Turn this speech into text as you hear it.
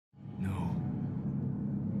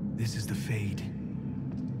This is the Fade.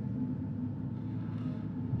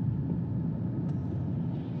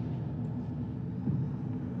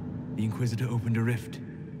 The Inquisitor opened a rift.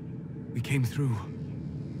 We came through,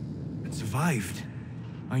 and survived.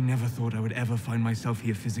 I never thought I would ever find myself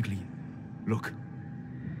here physically. Look,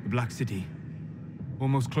 the Black City.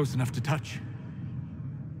 Almost close enough to touch.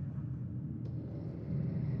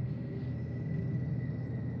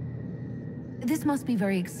 This must be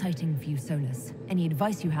very exciting for you, Solas. Any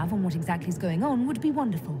advice you have on what exactly is going on would be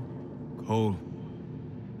wonderful. Cole,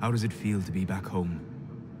 how does it feel to be back home?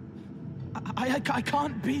 I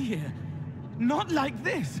can't be here. Not like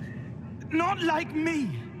this. Not like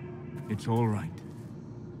me. It's all right.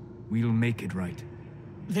 We'll make it right.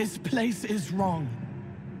 This place is wrong.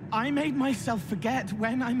 I made myself forget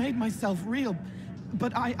when I made myself real.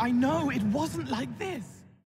 But I know it wasn't like this.